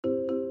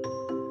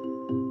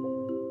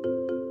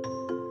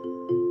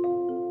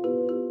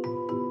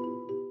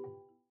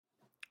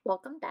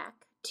Welcome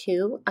back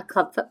to a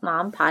Clubfoot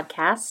Mom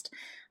podcast.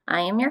 I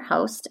am your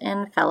host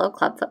and fellow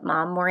Clubfoot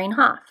mom, Maureen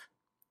Hoff.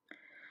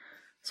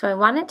 So I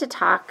wanted to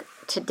talk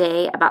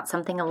today about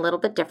something a little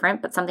bit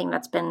different, but something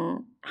that's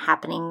been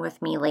happening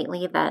with me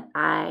lately that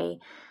I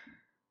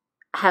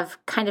have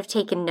kind of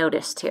taken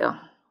notice to.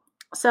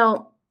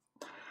 So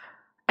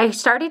I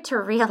started to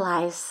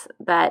realize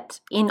that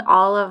in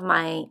all of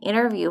my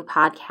interview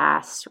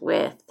podcasts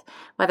with,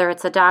 whether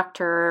it's a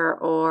doctor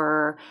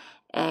or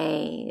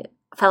a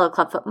fellow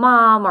Clubfoot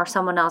mom or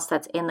someone else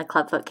that's in the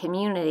Clubfoot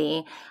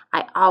community,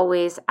 I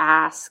always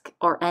ask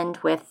or end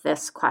with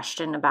this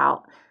question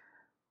about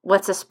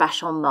what's a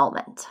special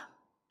moment?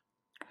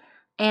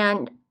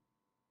 And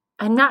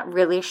I'm not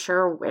really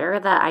sure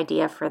where the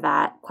idea for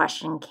that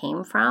question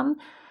came from.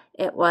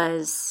 It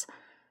was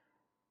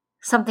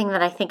something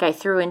that I think I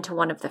threw into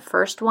one of the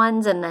first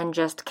ones and then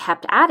just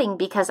kept adding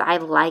because I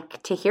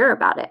like to hear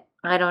about it.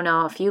 I don't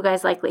know if you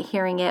guys like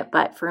hearing it,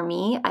 but for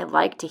me, I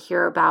like to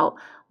hear about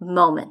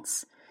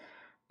moments.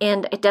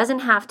 And it doesn't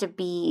have to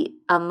be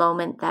a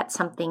moment that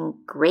something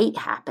great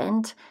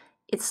happened.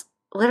 It's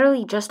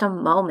literally just a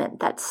moment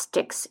that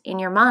sticks in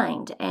your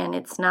mind. And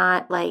it's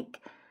not like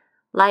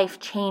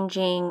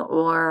life-changing,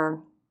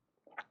 or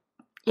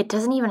it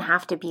doesn't even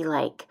have to be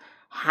like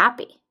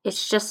happy.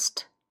 It's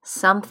just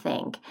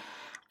something.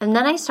 And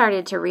then I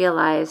started to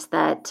realize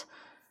that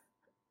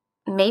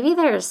maybe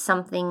there's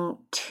something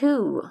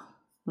to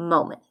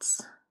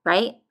moments,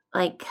 right?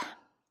 Like,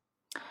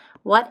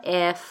 what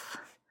if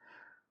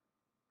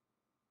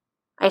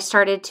I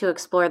started to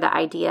explore the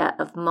idea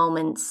of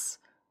moments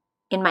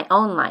in my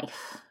own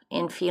life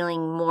and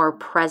feeling more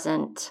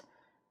present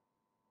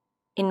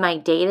in my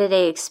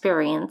day-to-day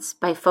experience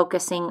by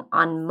focusing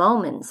on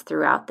moments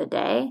throughout the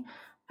day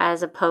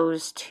as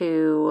opposed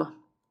to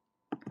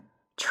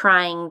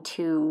trying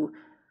to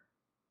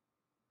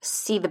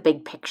see the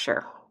big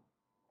picture.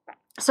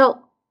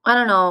 So I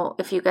don't know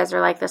if you guys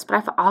are like this, but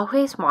I've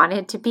always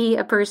wanted to be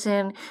a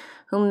person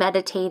who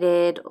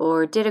meditated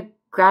or did a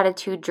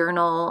gratitude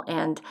journal,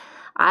 and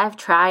I've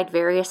tried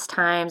various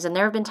times, and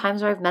there have been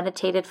times where I've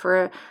meditated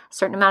for a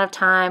certain amount of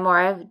time, or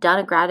I've done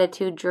a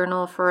gratitude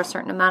journal for a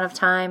certain amount of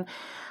time,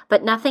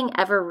 but nothing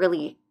ever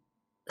really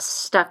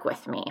stuck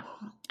with me.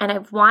 And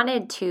I've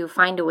wanted to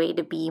find a way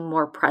to be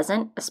more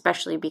present,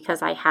 especially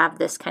because I have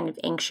this kind of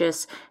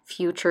anxious,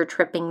 future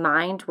tripping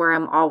mind where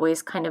I'm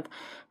always kind of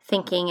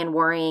thinking and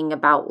worrying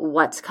about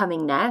what's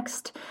coming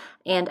next.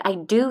 And I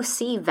do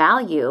see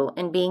value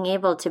in being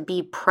able to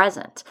be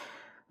present.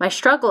 My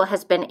struggle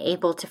has been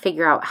able to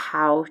figure out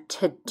how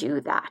to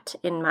do that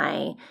in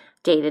my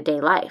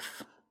day-to-day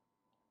life.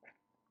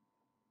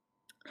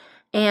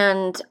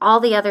 And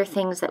all the other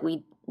things that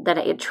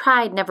I had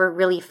tried never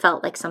really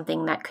felt like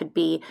something that could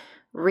be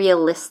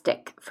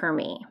realistic for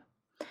me.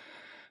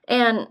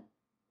 And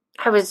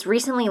I was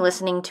recently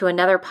listening to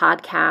another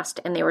podcast,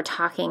 and they were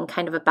talking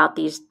kind of about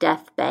these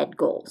deathbed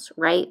goals,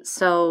 right?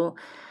 So,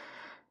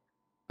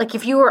 like,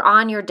 if you were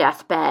on your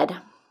deathbed,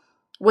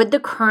 would the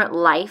current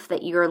life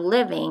that you're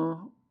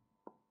living,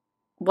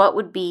 what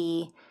would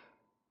be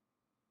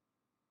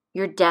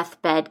your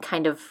deathbed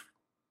kind of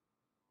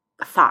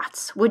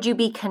thoughts? Would you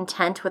be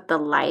content with the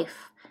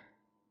life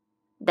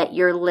that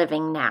you're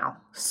living now?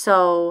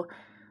 So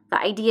the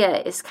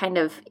idea is kind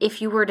of,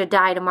 if you were to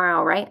die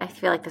tomorrow, right? I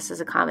feel like this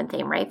is a common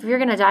theme, right? If you're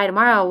going to die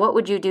tomorrow, what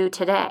would you do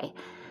today?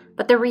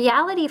 But the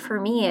reality for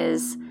me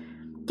is,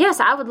 yes,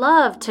 I would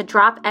love to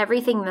drop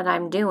everything that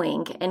I'm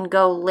doing and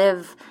go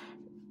live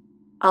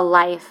a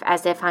life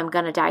as if I'm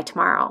going to die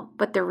tomorrow.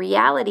 But the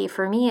reality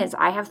for me is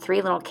I have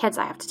 3 little kids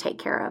I have to take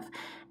care of.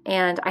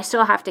 And I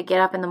still have to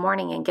get up in the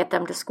morning and get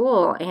them to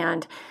school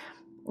and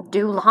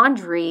do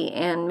laundry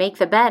and make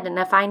the bed. And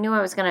if I knew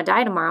I was going to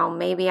die tomorrow,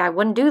 maybe I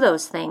wouldn't do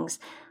those things.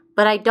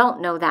 But I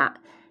don't know that.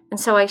 And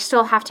so I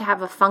still have to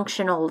have a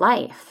functional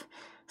life.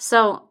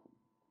 So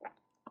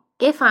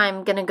if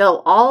I'm going to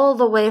go all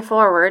the way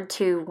forward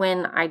to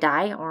when I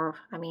die, or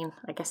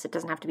I guess it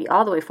doesn't have to be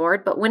all the way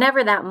forward, but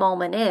whenever that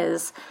moment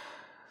is,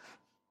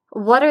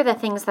 what are the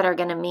things that are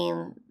going to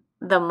mean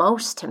the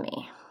most to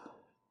me?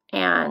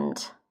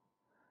 And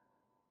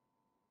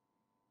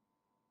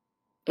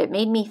it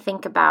made me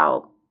think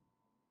about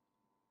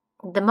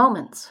the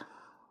moments.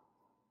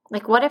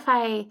 Like, what if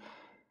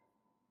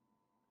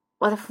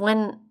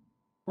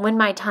when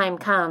my time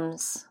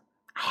comes,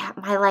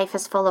 my life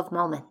is full of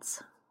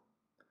moments.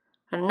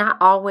 And not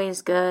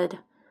always good,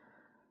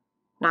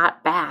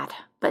 not bad,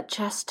 but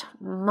just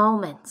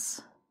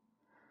moments.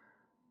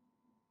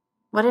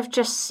 What if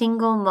just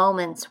single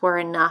moments were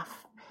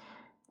enough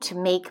to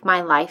make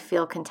my life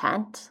feel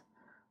content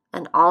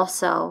and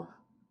also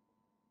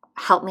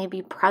help me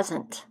be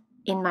present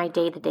in my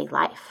day-to-day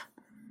life?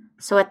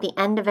 So at the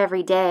end of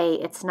every day,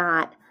 it's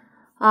not,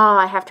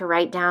 I have to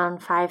write down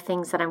 5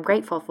 things that I'm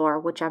grateful for,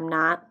 which I'm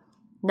not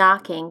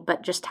knocking,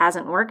 but just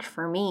hasn't worked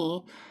for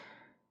me.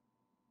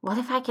 What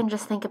if I can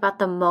just think about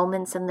the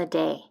moments in the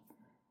day,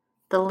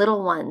 the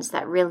little ones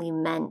that really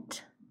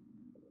meant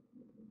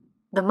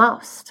the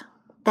most,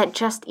 that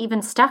just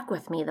even stuck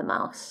with me the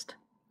most?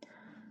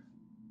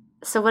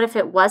 So what if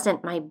it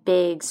wasn't my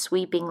big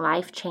sweeping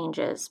life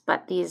changes,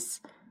 but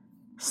these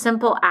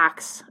simple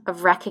acts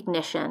of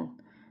recognition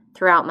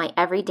throughout my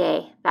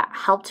everyday that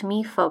helped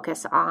me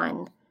focus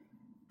on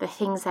the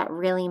things that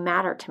really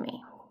matter to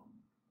me?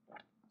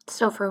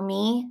 So for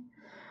me,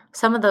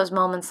 some of those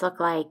moments look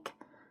like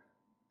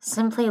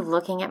simply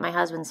looking at my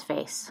husband's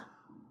face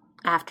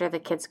after the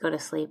kids go to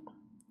sleep.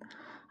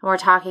 And we're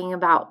talking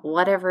about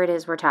whatever it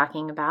is we're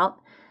talking about.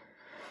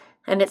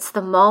 And it's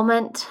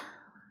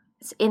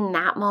in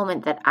that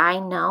moment that I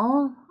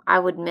know I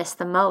would miss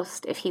the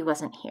most if he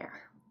wasn't here.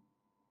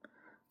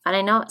 And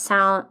I know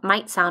it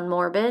might sound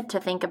morbid to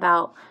think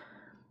about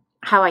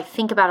how I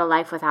think about a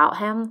life without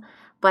him,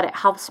 but it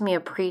helps me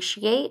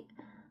appreciate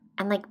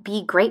and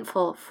be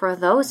grateful for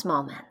those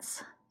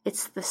moments.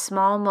 It's the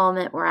small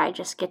moment where I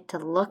just get to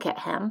look at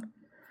him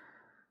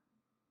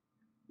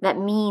that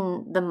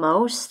mean the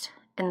most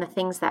and the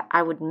things that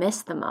I would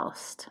miss the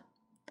most.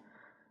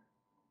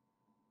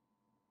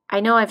 I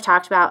know I've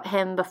talked about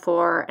him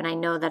before, and I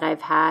know that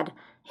I've had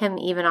him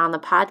even on the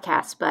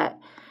podcast, but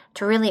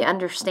to really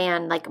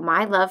understand,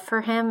 my love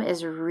for him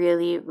is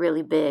really,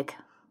 really big.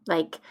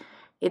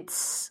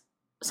 It's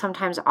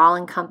sometimes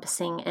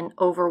all-encompassing and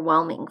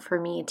overwhelming for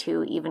me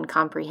to even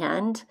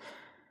comprehend.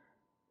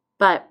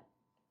 But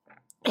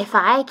if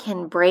I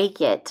can break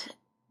it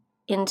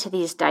into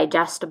these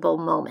digestible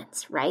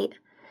moments, right?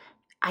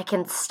 I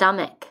can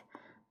stomach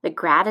the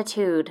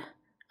gratitude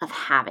of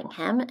having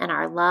him and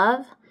our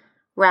love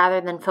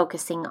rather than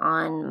focusing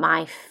on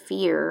my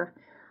fear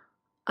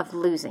of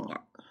losing it.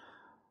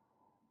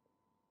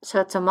 So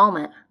it's a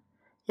moment.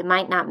 It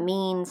might not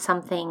mean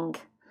something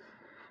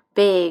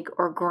big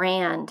or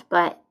grand,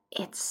 but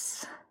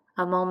it's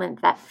a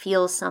moment that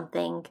feels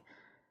something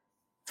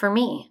for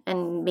me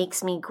and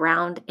makes me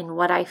ground in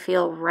what I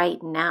feel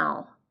right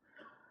now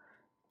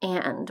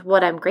and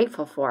what I'm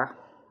grateful for.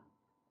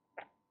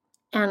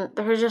 And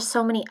there are just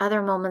so many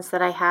other moments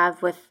that I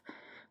have with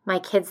my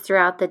kids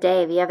throughout the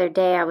day. The other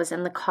day I was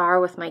in the car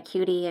with my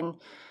cutie and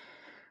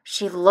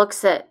she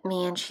looks at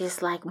me and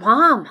she's like,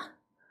 "Mom,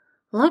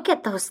 look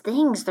at those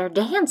things. They're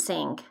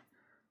dancing."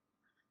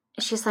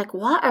 She's like,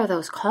 "What are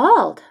those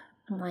called?"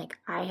 I'm like,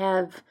 I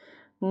have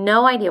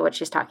no idea what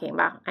she's talking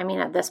about. I mean,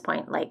 at this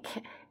point,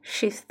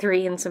 she's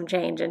 3 and some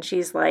change, and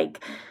she's like,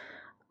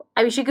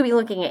 she could be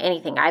looking at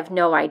anything. I have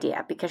no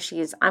idea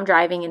because I'm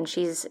driving and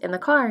she's in the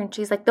car and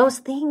she's like, "Those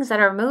things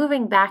that are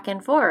moving back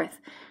and forth,"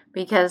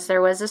 because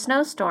there was a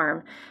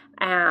snowstorm,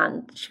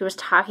 and she was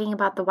talking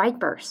about the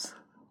wipers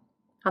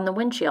on the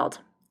windshield.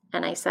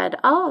 And I said,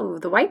 "Oh,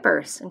 the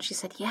wipers." And she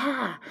said,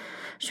 "Yeah."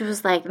 She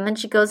was like, and then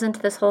she goes into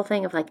this whole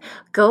thing of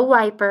 "Go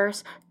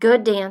wipers,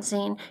 good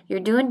dancing, you're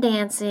doing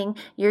dancing,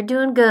 you're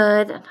doing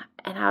good."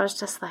 And I was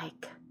just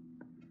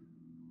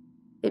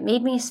it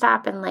made me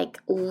stop and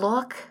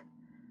look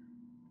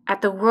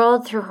at the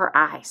world through her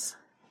eyes.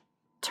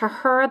 To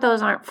her,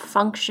 those aren't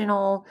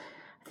functional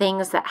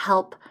things that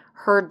help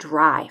her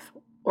drive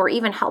or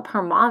even help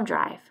her mom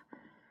drive.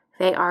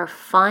 They are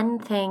fun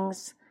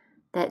things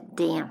that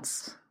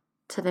dance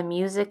to the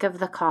music of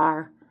the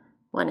car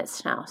when it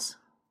snows.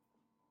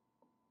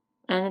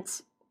 And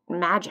it's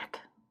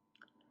magic.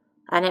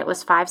 And it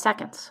was 5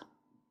 seconds.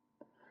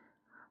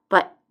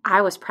 But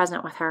I was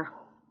present with her,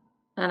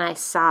 and I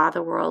saw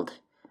the world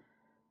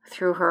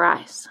through her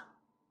eyes.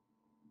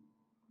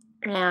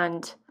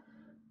 And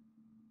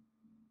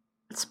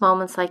it's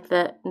moments like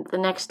the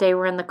next day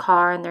we're in the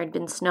car and there'd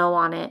been snow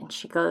on it, and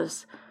she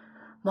goes,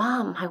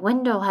 "Mom, my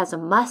window has a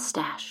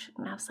mustache."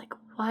 And I was like,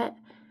 "What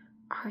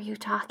are you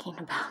talking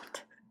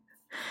about?"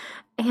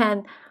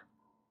 And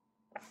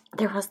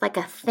there was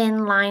a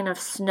thin line of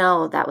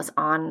snow that was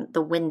on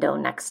the window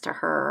next to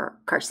her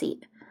car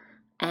seat.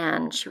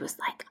 And she was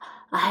like,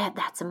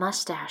 "That's a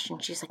mustache."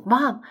 And she's like,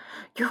 "Mom,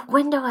 your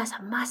window has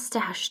a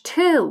mustache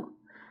too."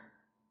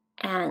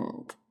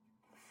 And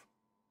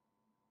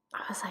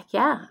I was like,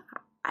 yeah,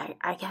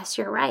 I guess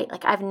you're right.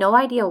 I have no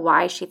idea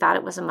why she thought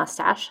it was a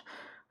mustache,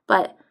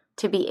 but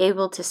to be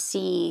able to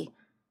see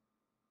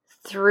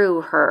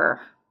through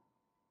her,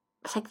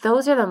 it's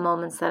those are the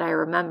moments that I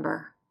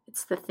remember.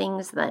 It's the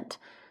things that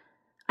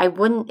I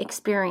wouldn't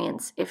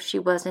experience if she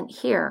wasn't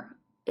here.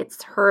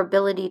 It's her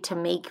ability to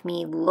make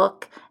me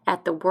look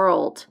at the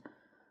world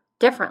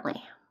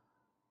differently.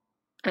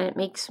 And it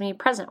makes me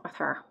present with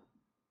her.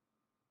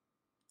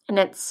 And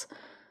it's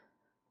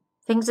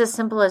things as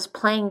simple as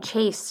playing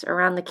chase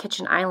around the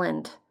kitchen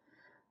island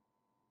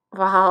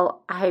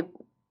while I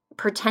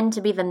pretend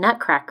to be the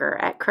Nutcracker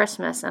at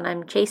Christmas and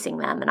I'm chasing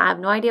them. And I have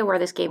no idea where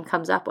this game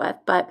comes up with,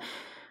 but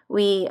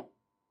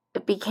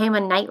it became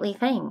a nightly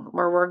thing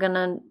where we're going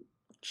to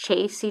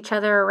chase each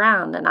other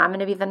around, and I'm going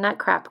to be the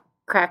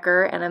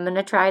Nutcracker, and I'm going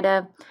to try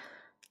to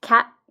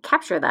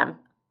capture them.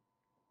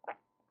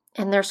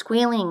 And they're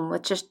squealing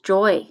with just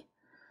joy.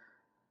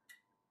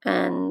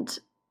 And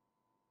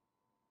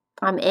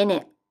I'm in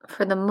it.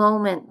 For the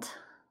moment,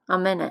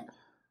 I'm in it.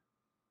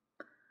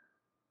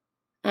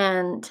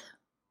 And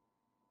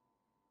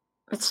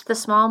it's the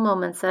small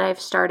moments that I've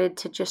started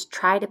to just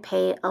try to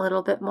pay a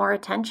little bit more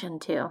attention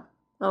to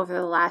over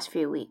the last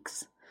few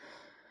weeks.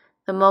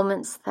 the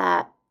moments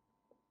that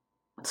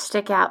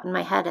stick out in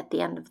my head at the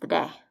end of the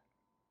day.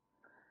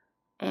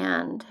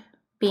 And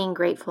being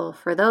grateful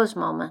for those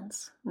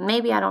moments.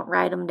 Maybe I don't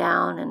write them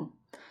down, and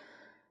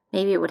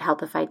maybe it would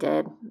help if I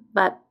did,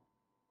 but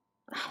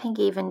I think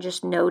even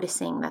just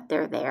noticing that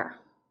they're there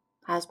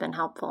has been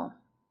helpful.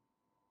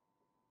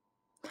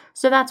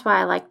 So that's why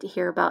I like to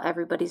hear about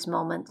everybody's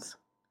moments.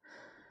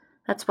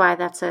 That's why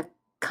that's a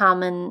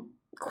common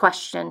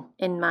question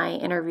in my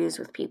interviews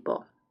with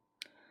people,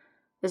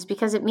 is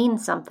because it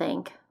means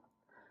something.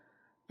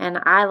 And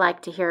I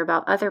like to hear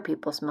about other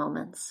people's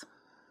moments.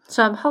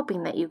 So I'm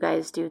hoping that you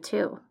guys do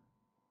too.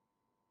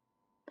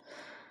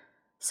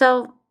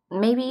 So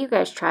maybe you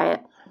guys try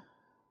it.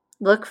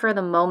 Look for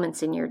the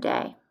moments in your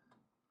day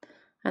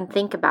and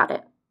think about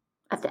it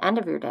at the end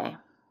of your day,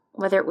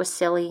 whether it was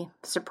silly,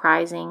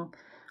 surprising,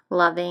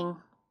 loving,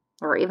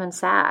 or even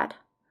sad.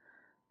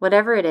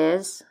 Whatever it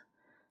is,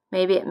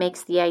 maybe it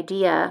makes the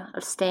idea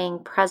of staying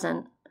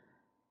present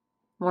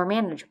more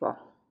manageable.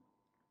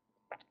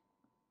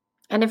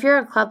 And if you're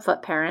a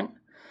clubfoot parent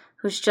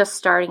who's just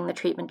starting the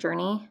treatment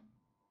journey,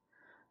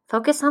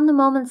 focus on the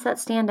moments that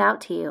stand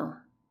out to you,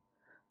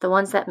 the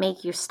ones that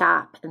make you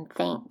stop and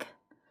think,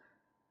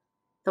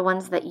 the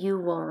ones that you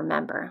will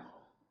remember,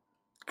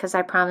 because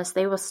I promise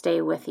they will stay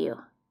with you.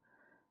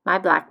 My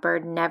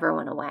blackbird never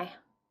went away.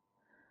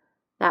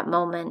 That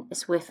moment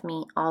is with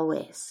me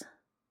always,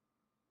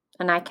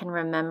 and I can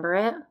remember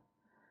it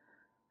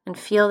and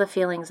feel the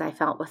feelings I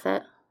felt with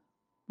it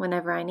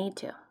whenever I need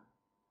to.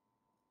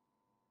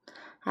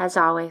 As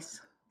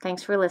always,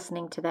 thanks for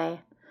listening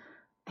today.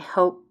 I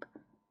hope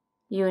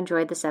you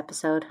enjoyed this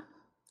episode,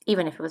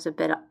 even if it was a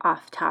bit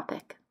off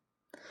topic.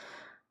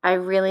 I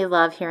really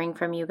love hearing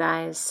from you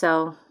guys,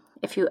 so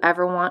if you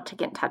ever want to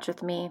get in touch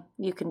with me,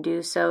 you can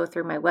do so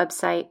through my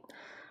website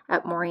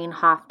at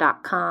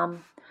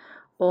maureenhoff.com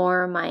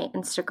or my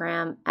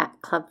Instagram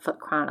at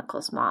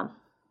clubfootchroniclesmom.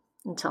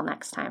 Until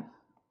next time.